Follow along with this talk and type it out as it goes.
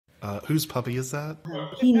Whose puppy is that?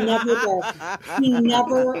 He never barks. He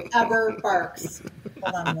never, ever barks.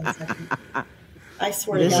 Hold on 1 second. I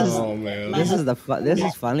swear to God. Oh man, this is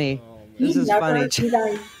funny. This is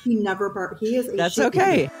funny. He never barks. He is. That's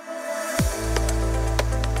okay.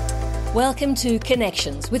 Welcome to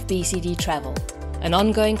Connections with BCD Travel, an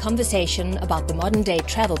ongoing conversation about the modern-day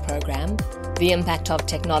travel program, the impact of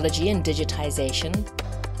technology and digitization,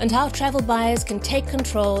 and how travel buyers can take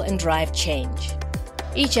control and drive change.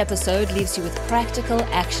 Each episode leaves you with practical,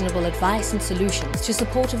 actionable advice and solutions to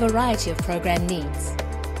support a variety of program needs.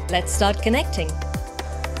 Let's start connecting.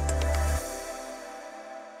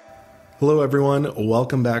 Hello, everyone.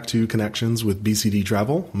 Welcome back to Connections with BCD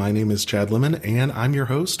Travel. My name is Chad Lemon, and I'm your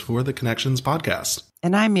host for the Connections podcast.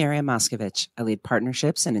 And I'm Miriam Moskovich. I lead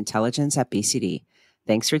partnerships and intelligence at BCD.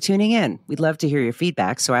 Thanks for tuning in. We'd love to hear your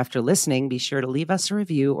feedback, so after listening, be sure to leave us a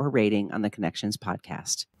review or rating on the Connections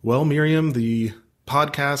podcast. Well, Miriam, the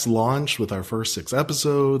podcast launched with our first 6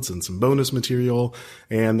 episodes and some bonus material,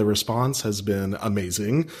 and the response has been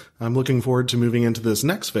amazing. I'm looking forward to moving into this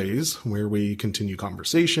next phase where we continue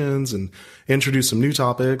conversations and introduce some new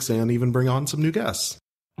topics and even bring on some new guests.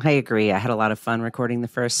 I agree. I had a lot of fun recording the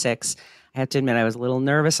first 6. I have to admit, I was a little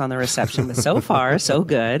nervous on the reception, but so far, so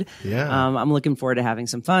good. Yeah. I'm looking forward to having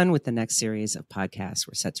some fun with the next series of podcasts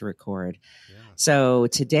we're set to record. Yeah. So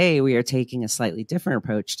today we are taking a slightly different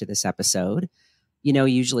approach to this episode.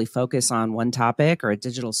 Usually focus on one topic or a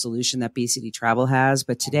digital solution that BCD Travel has.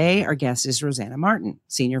 But today, our guest is Rossana Martin,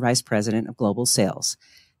 Senior Vice President of Global Sales.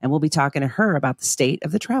 And we'll be talking to her about the state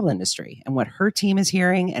of the travel industry and what her team is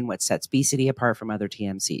hearing and what sets BCD apart from other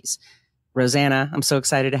TMCs. Rossana, I'm so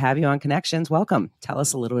excited to have you on Connections. Welcome. Tell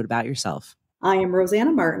us a little bit about yourself. I am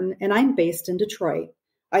Rossana Martin, and I'm based in Detroit.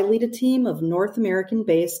 I lead a team of North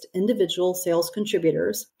American-based individual sales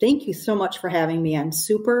contributors. Thank you so much for having me. I'm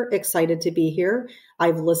super excited to be here.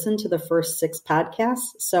 I've listened to the first 6 podcasts,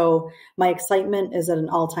 so my excitement is at an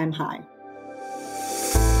all-time high.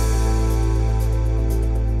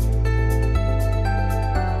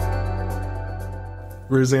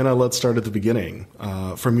 Rossana, let's start at the beginning.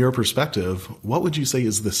 From your perspective, what would you say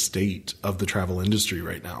is the state of the travel industry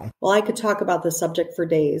right now? Well, I could talk about this subject for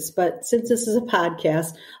days, but since this is a podcast,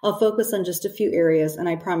 I'll focus on just a few areas, and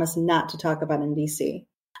I promise not to talk about NDC.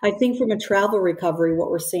 I think from a travel recovery,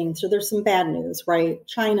 what we're seeing, so there's some bad news, right?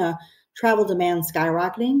 China, travel demand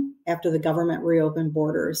skyrocketing after the government reopened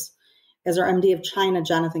borders. As our MD of China,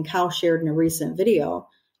 Jonathan Kao, shared in a recent video,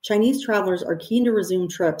 Chinese travelers are keen to resume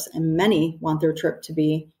trips, and many want their trip to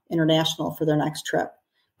be international for their next trip.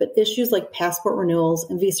 But issues like passport renewals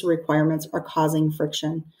and visa requirements are causing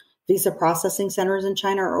friction. Visa processing centers in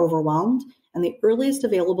China are overwhelmed, and the earliest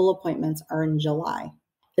available appointments are in July.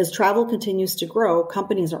 As travel continues to grow,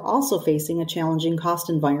 companies are also facing a challenging cost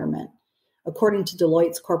environment. According to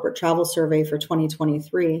Deloitte's Corporate Travel Survey for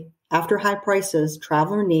 2023, after high prices,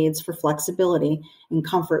 traveler needs for flexibility and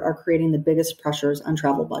comfort are creating the biggest pressures on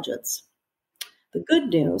travel budgets. The good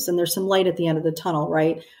news, and there's some light at the end of the tunnel,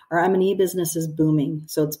 right? Our M&E business is booming,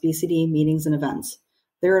 so it's BCD meetings and events.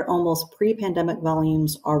 They're at almost pre-pandemic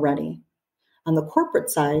volumes already. On the corporate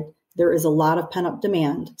side, there is a lot of pent-up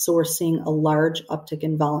demand, so we're seeing a large uptick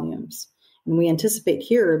in volumes. And we anticipate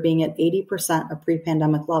here being at 80% of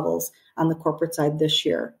pre-pandemic levels on the corporate side this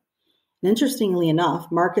year. And interestingly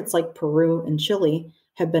enough, markets like Peru and Chile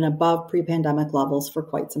have been above pre-pandemic levels for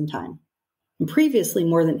quite some time. And previously,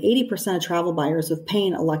 more than 80% of travel buyers with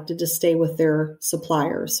pain elected to stay with their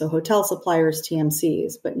suppliers, so hotel suppliers,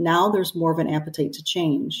 TMCs, but now there's more of an appetite to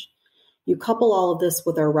change. You couple all of this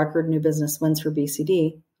with our record new business wins for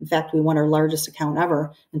BCD. In fact, we won our largest account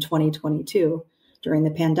ever in 2022 during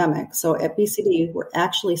the pandemic. So at BCD, we're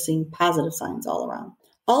actually seeing positive signs all around.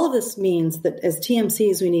 All of this means that as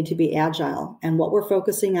TMCs, we need to be agile, and what we're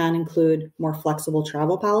focusing on include more flexible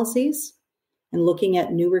travel policies and looking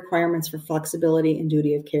at new requirements for flexibility and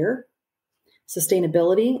duty of care.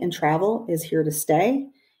 Sustainability in travel is here to stay.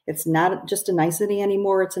 It's not just a nicety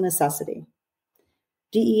anymore, it's a necessity.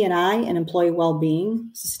 DE&I and employee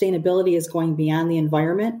well-being. Sustainability is going beyond the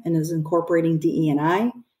environment and is incorporating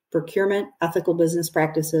DE&I, procurement, ethical business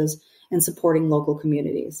practices, and supporting local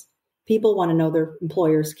communities. People want to know their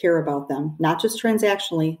employers care about them, not just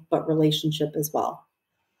transactionally, but relationship as well.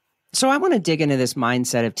 So I want to dig into this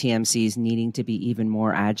mindset of TMCs needing to be even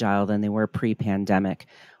more agile than they were pre-pandemic.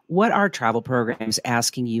 What are travel programs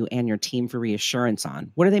asking you and your team for reassurance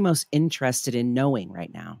on? What are they most interested in knowing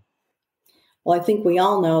right now? Well, I think we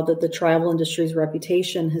all know that the travel industry's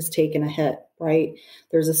reputation has taken a hit, right?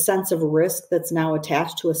 There's a sense of risk that's now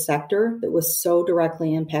attached to a sector that was so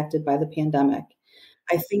directly impacted by the pandemic.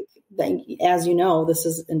 I think as you know, this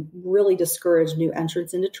has really discouraged new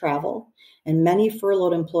entrants into travel, and many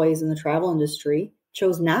furloughed employees in the travel industry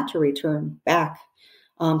chose not to return back.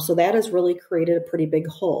 So that has really created a pretty big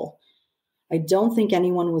hole. I don't think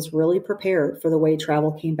anyone was really prepared for the way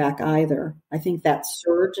travel came back either. I think that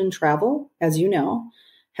surge in travel, as you know,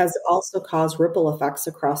 has also caused ripple effects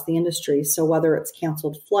across the industry. So whether it's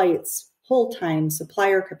canceled flights, hold times,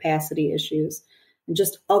 supplier capacity issues, and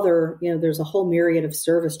just other, there's a whole myriad of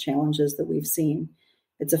service challenges that we've seen.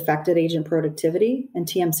 It's affected agent productivity, and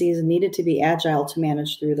TMCs needed to be agile to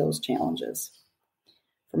manage through those challenges.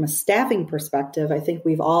 From a staffing perspective, I think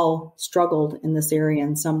we've all struggled in this area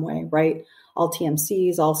in some way, right? All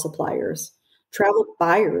TMCs, all suppliers. Travel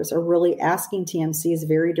buyers are really asking TMCs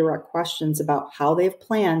very direct questions about how they've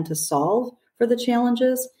planned to solve for the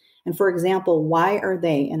challenges. And for example, why are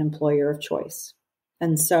they an employer of choice?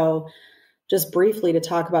 And so just briefly to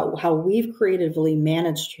talk about how we've creatively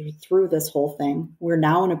managed through this whole thing. We're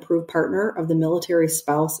now an approved partner of the Military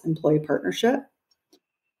Spouse Employee Partnership.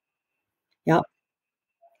 Yep,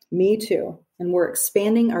 me too. And we're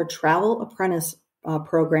expanding our travel apprentice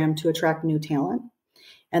program to attract new talent.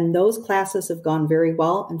 And those classes have gone very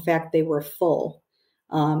well. In fact, they were full.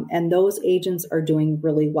 And those agents are doing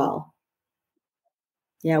really well.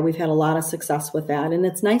 Yeah, we've had a lot of success with that. And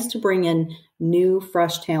it's nice to bring in new,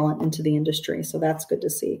 fresh talent into the industry. So that's good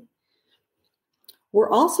to see.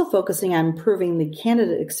 We're also focusing on improving the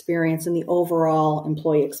candidate experience and the overall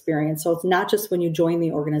employee experience. So it's not just when you join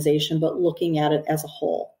the organization, but looking at it as a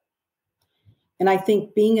whole. And I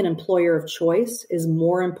think being an employer of choice is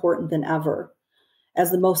more important than ever.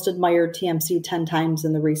 As the most admired TMC 10 times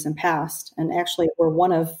in the recent past, and actually we're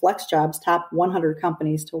one of FlexJob's top 100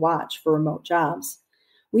 companies to watch for remote jobs,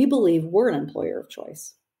 we believe we're an employer of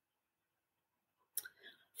choice.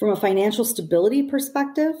 From a financial stability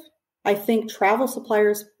perspective, I think travel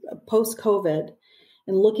suppliers post-COVID,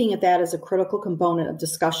 and looking at that as a critical component of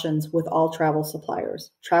discussions with all travel suppliers.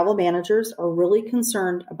 Travel managers are really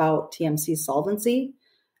concerned about TMC solvency,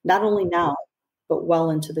 not only now, but well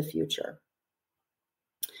into the future.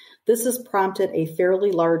 This has prompted a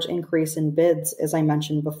fairly large increase in bids, as I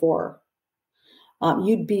mentioned before.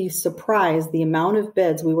 You'd be surprised the amount of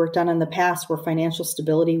bids we worked on in the past where financial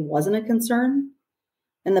stability wasn't a concern.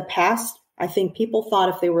 In the past, I think people thought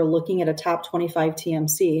if they were looking at a top 25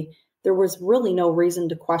 TMC, there was really no reason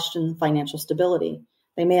to question financial stability.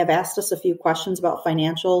 They may have asked us a few questions about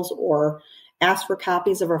financials or asked for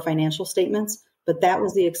copies of our financial statements, but that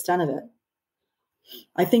was the extent of it.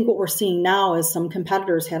 I think what we're seeing now is some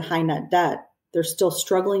competitors had high net debt. They're still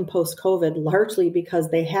struggling post-COVID, largely because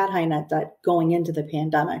they had high net debt going into the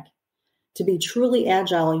pandemic. To be truly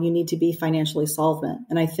agile, you need to be financially solvent.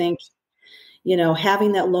 And I think,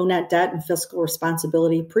 having that low net debt and fiscal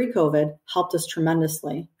responsibility pre-COVID helped us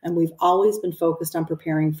tremendously. And we've always been focused on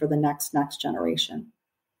preparing for the next generation.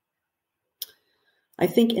 I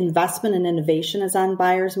think investment and innovation is on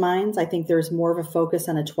buyers' minds. I think there's more of a focus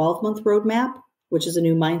on a 12-month roadmap, which is a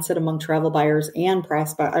new mindset among travel buyers and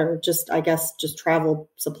just travel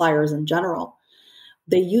suppliers in general.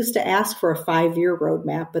 They used to ask for a 5-year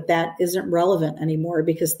roadmap, but that isn't relevant anymore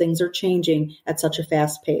because things are changing at such a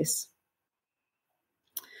fast pace.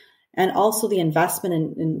 And also the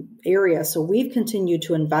investment in areas. So we've continued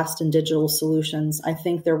to invest in digital solutions. I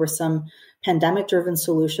think there were some pandemic-driven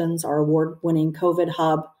solutions, our award-winning COVID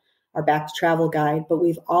hub, our Back to Travel guide, but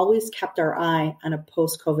we've always kept our eye on a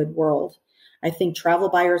post-COVID world. I think travel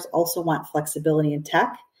buyers also want flexibility in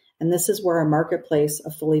tech, and this is where our marketplace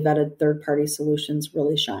of fully vetted third-party solutions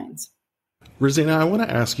really shines. Rossana, I want to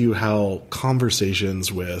ask you how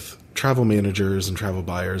conversations with travel managers and travel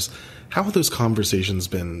buyers, how have those conversations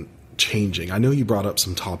been changing? I know you brought up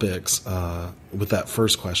some topics with that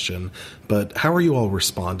first question, but how are you all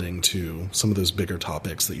responding to some of those bigger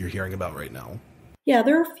topics that you're hearing about right now? Yeah,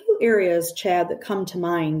 there are a few areas, Chad, that come to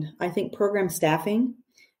mind. I think program staffing.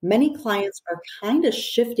 Many clients are kind of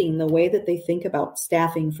shifting the way that they think about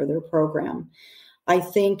staffing for their program. I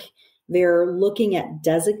think they're looking at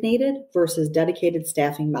designated versus dedicated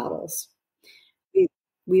staffing models.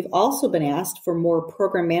 We've also been asked for more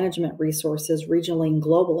program management resources regionally and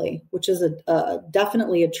globally, which is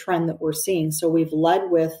definitely a trend that we're seeing. So we've led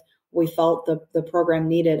with we felt the program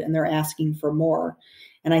needed, and they're asking for more.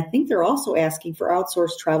 And I think they're also asking for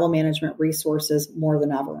outsourced travel management resources more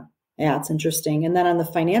than ever. Yeah, it's interesting. And then on the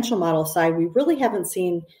financial model side, we really haven't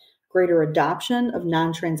seen greater adoption of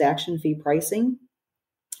non-transaction fee pricing.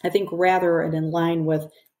 I think rather, and in line with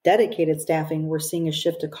dedicated staffing, we're seeing a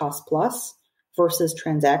shift to cost plus versus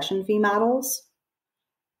transaction fee models.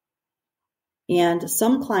 And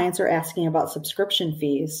some clients are asking about subscription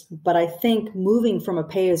fees, but I think moving from a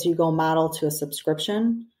pay-as-you-go model to a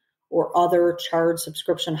subscription or other charge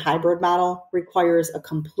subscription hybrid model requires a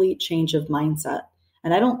complete change of mindset.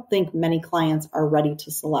 And I don't think many clients are ready to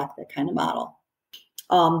select that kind of model.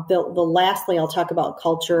 Lastly, I'll talk about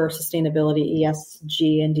culture, sustainability,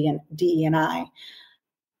 ESG, and DE&I.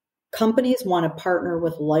 Companies want to partner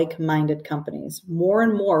with like-minded companies. More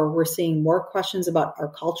and more, we're seeing more questions about our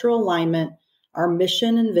cultural alignment, our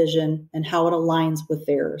mission and vision, and how it aligns with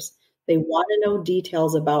theirs. They want to know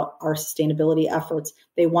details about our sustainability efforts.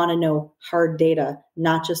 They want to know hard data,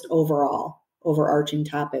 not just overarching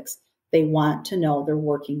topics. They want to know they're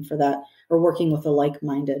working for that or working with a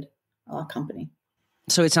like-minded company.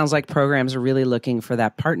 So it sounds like programs are really looking for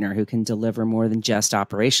that partner who can deliver more than just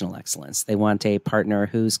operational excellence. They want a partner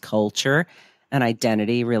whose culture and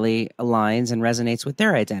identity really aligns and resonates with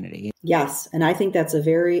their identity. Yes, and I think that's a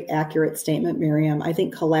very accurate statement, Miriam. I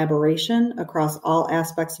think collaboration across all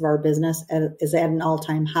aspects of our business is at an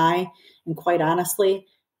all-time high. And quite honestly,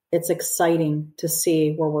 it's exciting to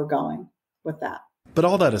see where we're going with that. But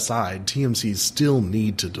all that aside, TMCs still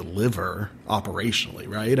need to deliver operationally,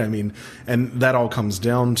 right? I mean, and that all comes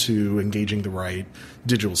down to engaging the right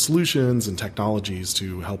digital solutions and technologies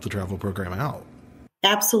to help the travel program out.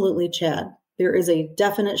 Absolutely, Chad. There is a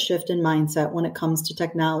definite shift in mindset when it comes to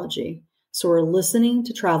technology. So we're listening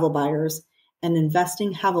to travel buyers and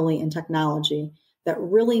investing heavily in technology that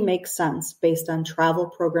really makes sense based on travel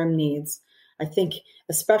program needs. I think,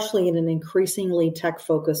 especially in an increasingly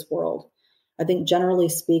tech-focused world. I think generally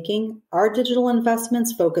speaking, our digital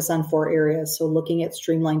investments focus on 4 areas. So looking at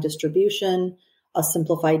streamlined distribution, a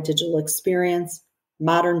simplified digital experience,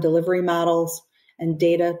 modern delivery models, and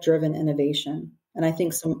data-driven innovation. And I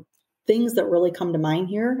think some things that really come to mind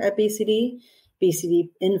here at BCD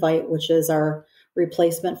Invite, which is our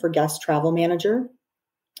replacement for Guest Travel Manager,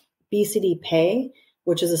 BCD Pay,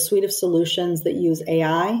 which is a suite of solutions that use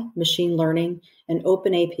AI, machine learning, and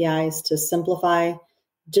open APIs to simplify,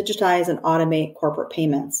 digitize, and automate corporate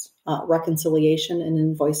payments, reconciliation, and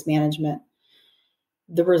invoice management.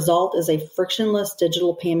 The result is a frictionless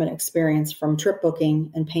digital payment experience from trip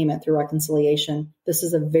booking and payment through reconciliation. This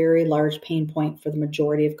is a very large pain point for the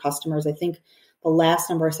majority of customers. I think the last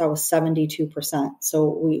number I saw was 72%. So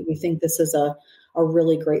we think this is a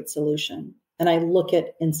really great solution. And I look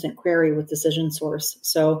at instant query with Decision Source.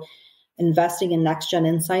 So investing in next-gen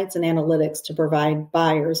insights and analytics to provide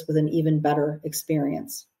buyers with an even better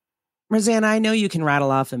experience. Rossana, I know you can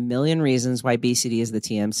rattle off a million reasons why BCD is the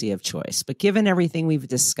TMC of choice, but given everything we've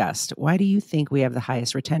discussed, why do you think we have the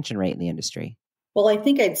highest retention rate in the industry? Well, I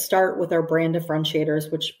think I'd start with our brand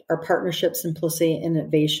differentiators, which are partnership, simplicity, and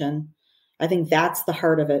innovation. I think that's the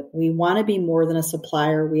heart of it. We want to be more than a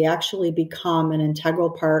supplier. We actually become an integral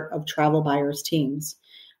part of travel buyers' teams.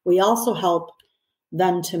 We also help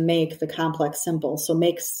them to make the complex simple. So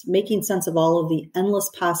making sense of all of the endless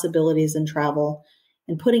possibilities in travel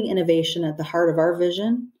and putting innovation at the heart of our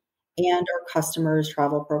vision and our customers'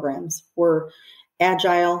 travel programs. We're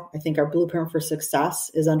agile. I think our blueprint for success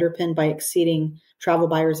is underpinned by exceeding travel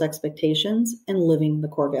buyers' expectations and living the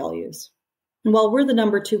core values. And while we're the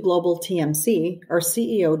number 2 global TMC, our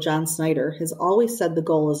CEO, John Snyder, has always said the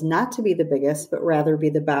goal is not to be the biggest, but rather be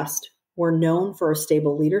the best. We're known for our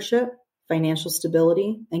stable leadership, financial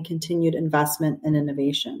stability, and continued investment and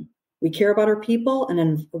innovation. We care about our people,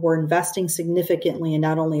 and we're investing significantly in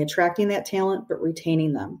not only attracting that talent, but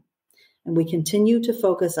retaining them. And we continue to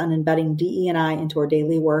focus on embedding DE&I into our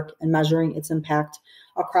daily work and measuring its impact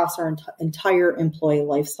across our entire employee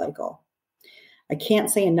lifecycle. I can't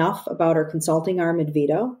say enough about our consulting arm,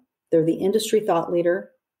 Advito. They're the industry thought leader.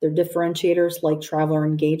 Their differentiators like traveler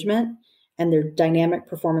engagement and their dynamic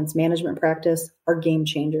performance management practice are game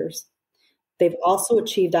changers. They've also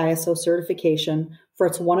achieved ISO certification for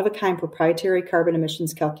its one-of-a-kind proprietary carbon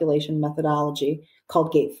emissions calculation methodology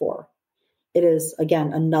called Gate 4. It is,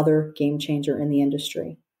 again, another game changer in the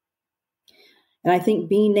industry. And I think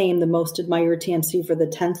being named the most admired TMC for the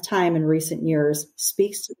 10th time in recent years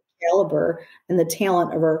speaks to the caliber and the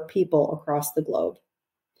talent of our people across the globe.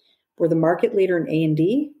 We're the market leader in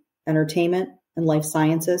A&D, entertainment, and life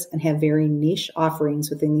sciences, and have very niche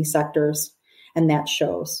offerings within these sectors, and that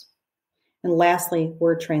shows. And lastly,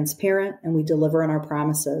 we're transparent and we deliver on our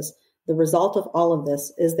promises. The result of all of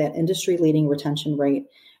this is that industry-leading retention rate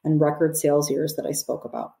and record sales years that I spoke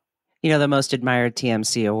about. You know, the most admired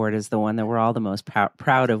TMC award is the one that we're all the most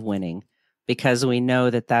proud of winning, because we know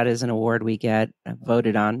that that is an award we get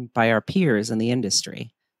voted on by our peers in the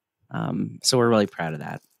industry. So we're really proud of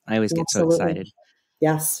that. I always get so excited.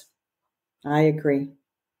 Yes, I agree.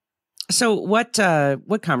 So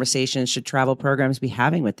what conversations should travel programs be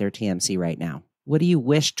having with their TMC right now? What do you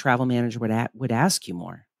wish travel manager would ask you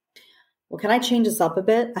more? Well, can I change this up a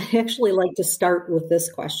bit? I actually like to start with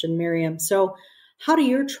this question, Miriam. So how do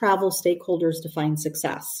your travel stakeholders define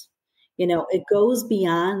success? It goes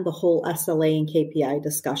beyond the whole SLA and KPI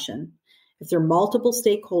discussion. If there are multiple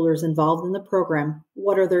stakeholders involved in the program,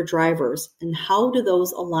 what are their drivers and how do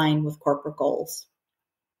those align with corporate goals?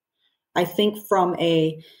 I think from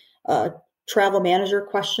a travel manager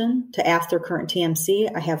question to ask their current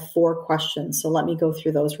TMC, I have 4 questions. So let me go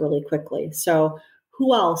through those really quickly. So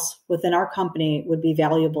who else within our company would be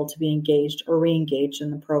valuable to be engaged or re-engaged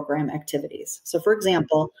in the program activities? So for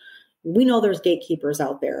example, we know there's gatekeepers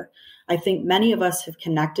out there. I think many of us have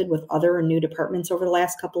connected with other and new departments over the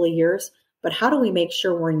last couple of years, but how do we make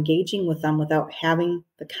sure we're engaging with them without having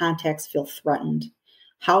the contacts feel threatened?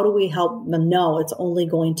 How do we help them know it's only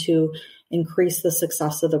going to increase the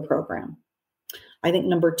success of the program? I think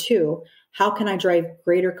number 2, how can I drive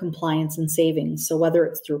greater compliance and savings? So whether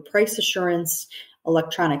it's through price assurance,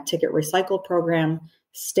 electronic ticket recycle program,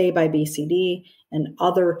 Stay by BCD, and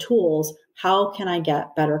other tools, how can I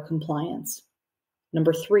get better compliance?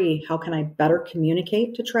 Number 3, how can I better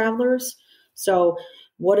communicate to travelers? So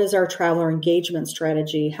what is our traveler engagement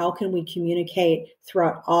strategy? How can we communicate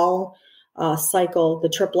throughout all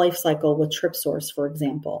the trip life cycle with TripSource, for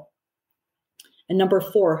example? And number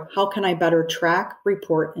 4, how can I better track,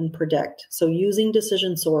 report, and predict? So using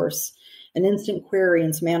Decision Source and Instant Query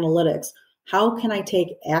and some analytics, how can I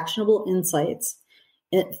take actionable insights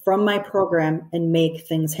from my program and make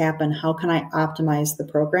things happen? How can I optimize the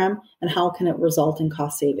program and how can it result in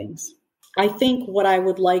cost savings? I think what I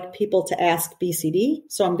would like people to ask BCD,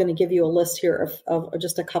 so I'm going to give you a list here of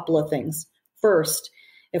just a couple of things. First,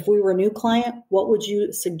 if we were a new client, what would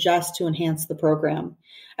you suggest to enhance the program?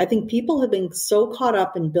 I think people have been so caught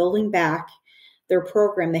up in building back their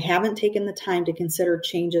program, they haven't taken the time to consider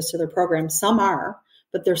changes to their program. Some are,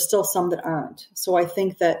 but there's still some that aren't. So I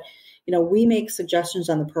think that, we make suggestions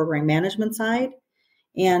on the program management side,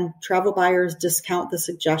 and travel buyers discount the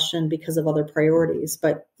suggestion because of other priorities.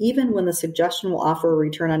 But even when the suggestion will offer a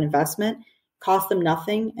return on investment, cost them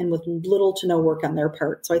nothing and with little to no work on their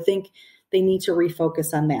part. So I think they need to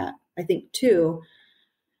refocus on that. I think 2,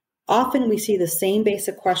 often we see the same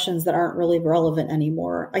basic questions that aren't really relevant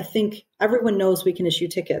anymore. I think everyone knows we can issue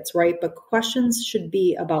tickets, right? But questions should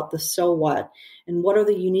be about the so what and what are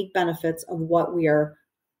the unique benefits of what we are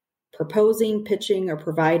proposing, pitching, or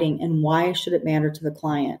providing, and why should it matter to the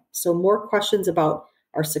client? So more questions about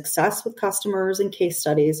our success with customers and case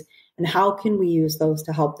studies, and how can we use those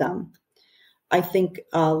to help them? I think,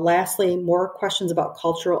 lastly, more questions about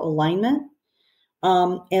cultural alignment,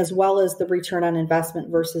 as well as the return on investment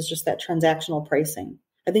versus just that transactional pricing.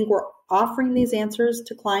 I think we're offering these answers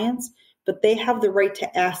to clients, but they have the right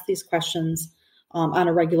to ask these questions on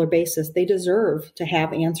a regular basis. They deserve to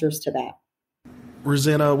have answers to that.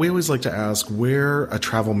 Rossana, we always like to ask where a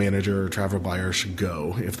travel manager or travel buyer should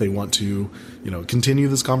go if they want to, continue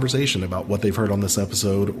this conversation about what they've heard on this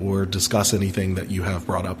episode or discuss anything that you have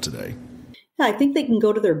brought up today. Yeah, I think they can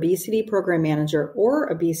go to their BCD program manager or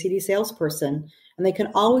a BCD salesperson, and they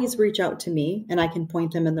can always reach out to me and I can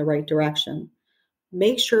point them in the right direction.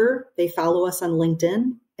 Make sure they follow us on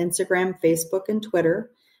LinkedIn, Instagram, Facebook, and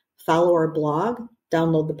Twitter. Follow our blog,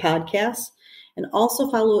 download the podcast, and also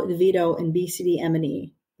follow Vito and BCD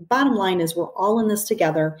M&E. The bottom line is we're all in this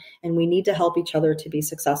together and we need to help each other to be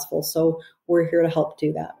successful. So we're here to help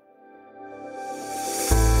do that.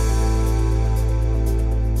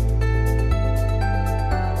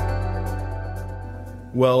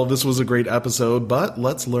 Well, this was a great episode, but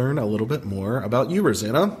let's learn a little bit more about you,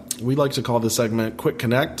 Rossana. We like to call this segment Quick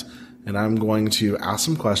Connect, and I'm going to ask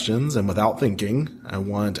some questions, and without thinking, I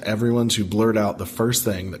want everyone to blurt out the first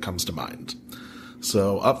thing that comes to mind.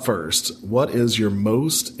 So up first, what is your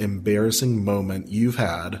most embarrassing moment you've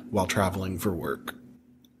had while traveling for work?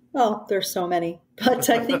 Well, there's so many, but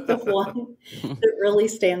I think the one that really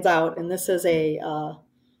stands out, and this is a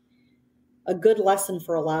good lesson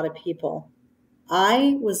for a lot of people.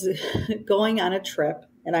 I was going on a trip,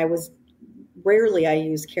 and I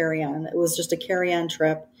use carry-on. It was just a carry-on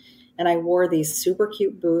trip, and I wore these super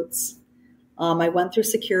cute boots. I went through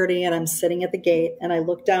security and I'm sitting at the gate and I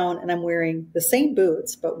look down and I'm wearing the same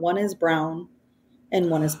boots, but one is brown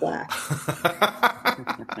and one is black.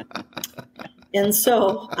 And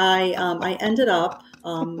so I ended up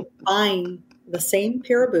buying the same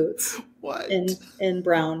pair of boots in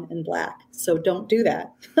brown and black. So don't do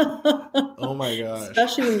that. Oh my gosh.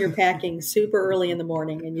 Especially when you're packing super early in the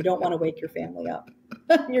morning and you don't want to wake your family up.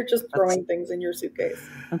 You're just throwing things in your suitcase.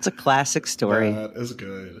 That's a classic story. That is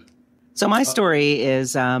good. So my story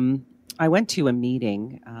is I went to a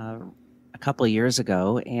meeting a couple of years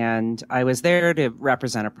ago, and I was there to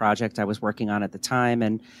represent a project I was working on at the time.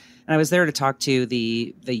 And I was there to talk to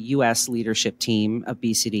the U.S. leadership team of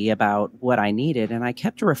BCD about what I needed. And I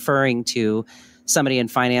kept referring to somebody in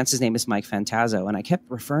finance. His name is Mike Fantazzo. And I kept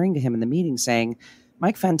referring to him in the meeting saying,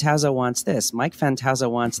 Mike Fantazzo wants this. Mike Fantazzo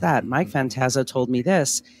wants that. Mike Fantazzo told me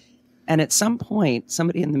this. And at some point,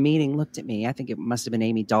 somebody in the meeting looked at me. I think it must have been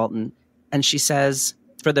Amy Dalton. And she says,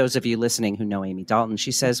 for those of you listening who know Amy Dalton,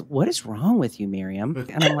 she says, what is wrong with you, Miriam?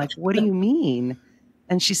 And I'm like, what do you mean?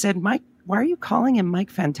 And she said, Mike, why are you calling him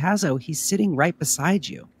Mike Fantazzo? He's sitting right beside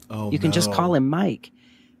you. You can just call him Mike.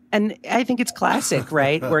 And I think it's classic,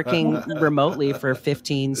 right? Working remotely for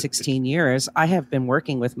 15, 16 years. I have been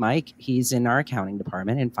working with Mike. He's in our accounting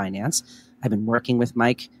department in finance. I've been working with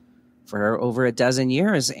Mike for over a dozen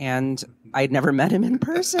years, and I'd never met him in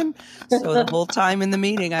person. So the whole time in the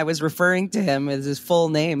meeting, I was referring to him as his full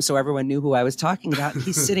name so everyone knew who I was talking about.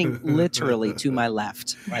 He's sitting literally to my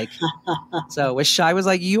left. So I was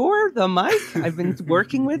like, you're the Mike I've been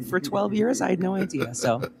working with for 12 years? I had no idea.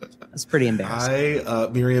 So that's pretty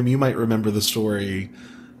embarrassing. Miriam, you might remember the story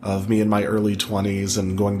of me in my early 20s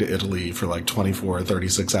and going to Italy for like 24 or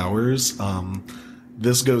 36 hours.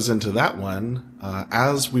 This goes into that one.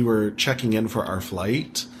 As we were checking in for our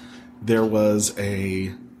flight, there was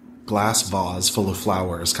a glass vase full of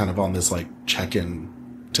flowers kind of on this like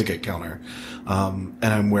check-in ticket counter. And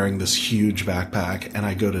I'm wearing this huge backpack, and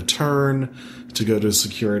I go to turn to go to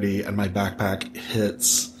security, and my backpack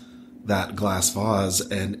hits that glass vase.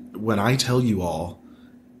 And when I tell you all,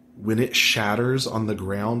 when it shatters on the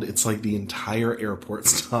ground, it's like the entire airport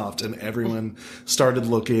stopped and everyone started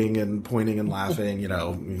looking and pointing and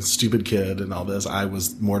laughing, stupid kid and all this. I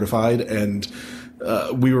was mortified, and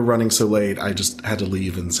we were running so late, I just had to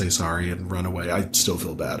leave and say sorry and run away. I still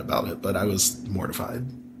feel bad about it, but I was mortified.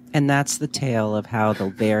 And that's the tale of how the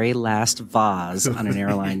very last vase on an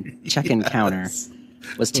airline check-in counter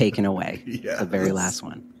was taken away. Yes. The very last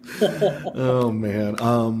one. Oh,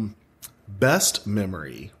 man. Best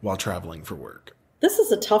memory while traveling for work? This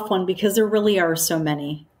is a tough one because there really are so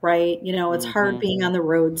many, right? It's hard being on the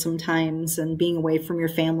road sometimes and being away from your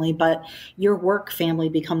family, but your work family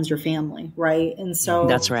becomes your family, right? And so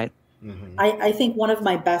that's right. I think one of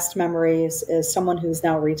my best memories is someone who's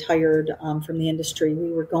now retired from the industry.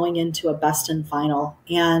 We were going into a best and final,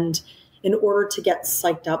 and in order to get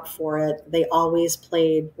psyched up for it, they always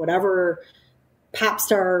played whatever pop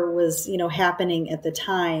star was, happening at the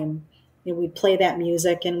time. We'd play that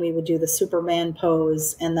music and we would do the Superman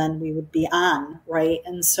pose, and then we would be on, right?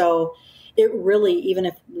 And so it really, even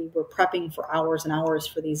if we were prepping for hours and hours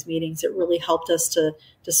for these meetings, it really helped us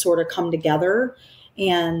to sort of come together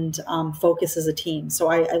and focus as a team.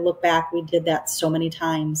 So I look back, we did that so many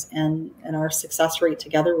times, and our success rate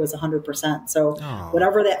together was 100%. So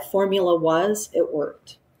whatever that formula was, it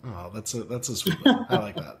worked. Oh, that's a sweet one. I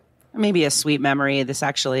like that. Maybe a sweet memory. This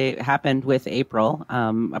actually happened with April,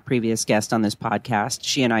 a previous guest on this podcast.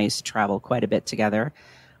 She and I used to travel quite a bit together.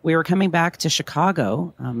 We were coming back to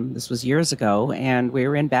Chicago. This was years ago, and we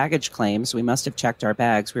were in baggage claims. We must have checked our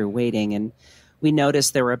bags. We were waiting, and we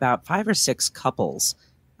noticed there were about 5 or 6 couples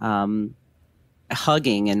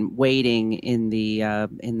hugging and waiting in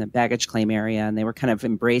the baggage claim area, and they were kind of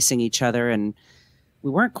embracing each other, and we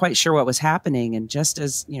weren't quite sure what was happening. And just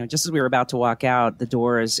as we were about to walk out, the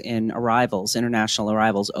doors in international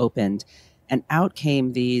arrivals opened, and out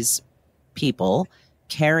came these people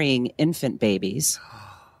carrying infant babies.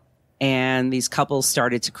 And these couples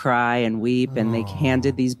started to cry and weep, and they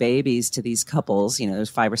handed these babies to these couples. There's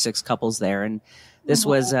 5 or 6 couples there. And this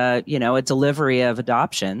was, a delivery of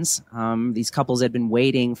adoptions. These couples had been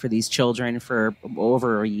waiting for these children for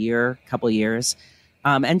over a couple of years.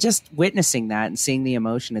 And just witnessing that and seeing the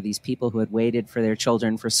emotion of these people who had waited for their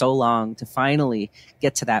children for so long to finally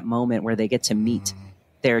get to that moment where they get to meet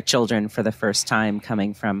their children for the first time,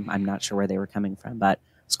 coming from, I'm not sure where they were coming from, but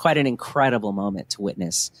it's quite an incredible moment to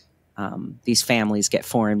witness these families get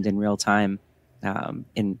formed in real time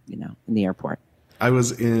in the airport. I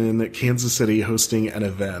was in Kansas City hosting an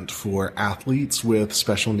event for athletes with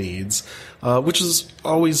special needs, which is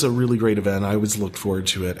always a really great event. I always looked forward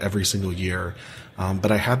to it every single year.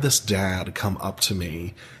 But I had this dad come up to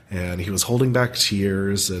me, and he was holding back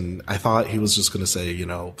tears, and I thought he was just going to say,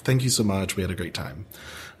 thank you so much. We had a great time.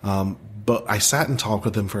 But I sat and talked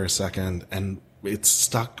with him for a second, and it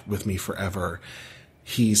stuck with me forever.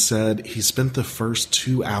 He said he spent the first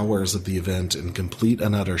 2 hours of the event in complete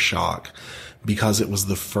and utter shock because it was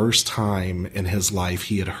the first time in his life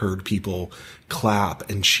he had heard people clap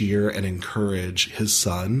and cheer and encourage his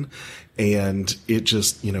son. And it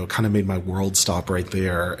just, kind of made my world stop right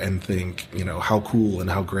there and think, how cool and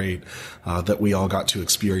how great that we all got to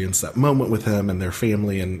experience that moment with him and their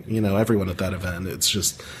family and, everyone at that event. It's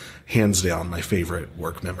just hands down my favorite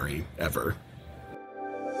work memory ever.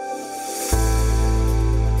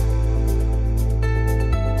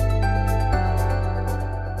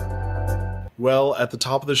 Well, at the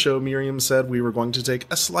top of the show, Miriam said we were going to take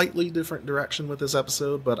a slightly different direction with this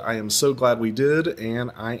episode, but I am so glad we did,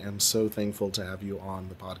 and I am so thankful to have you on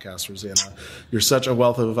the podcast, Rossana. You're such a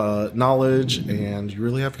wealth of knowledge, and you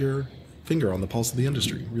really have your finger on the pulse of the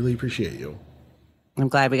industry. Really appreciate you. I'm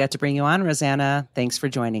glad we got to bring you on, Rossana. Thanks for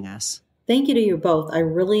joining us. Thank you to you both. I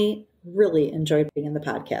really, really enjoyed being in the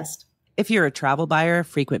podcast. If you're a travel buyer,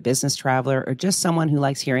 frequent business traveler, or just someone who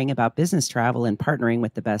likes hearing about business travel and partnering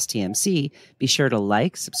with the best TMC, be sure to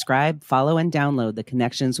like, subscribe, follow, and download the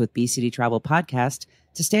Connections with BCD Travel podcast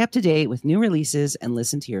to stay up to date with new releases and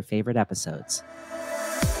listen to your favorite episodes.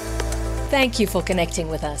 Thank you for connecting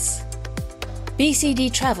with us.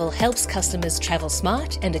 BCD Travel helps customers travel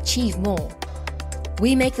smart and achieve more.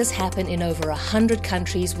 We make this happen in over 100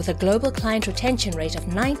 countries with a global client retention rate of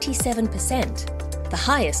 97%. The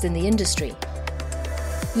highest in the industry.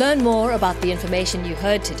 Learn more about the information you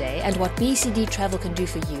heard today and what BCD Travel can do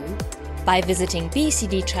for you by visiting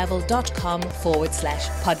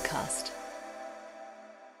bcdtravel.com/podcast.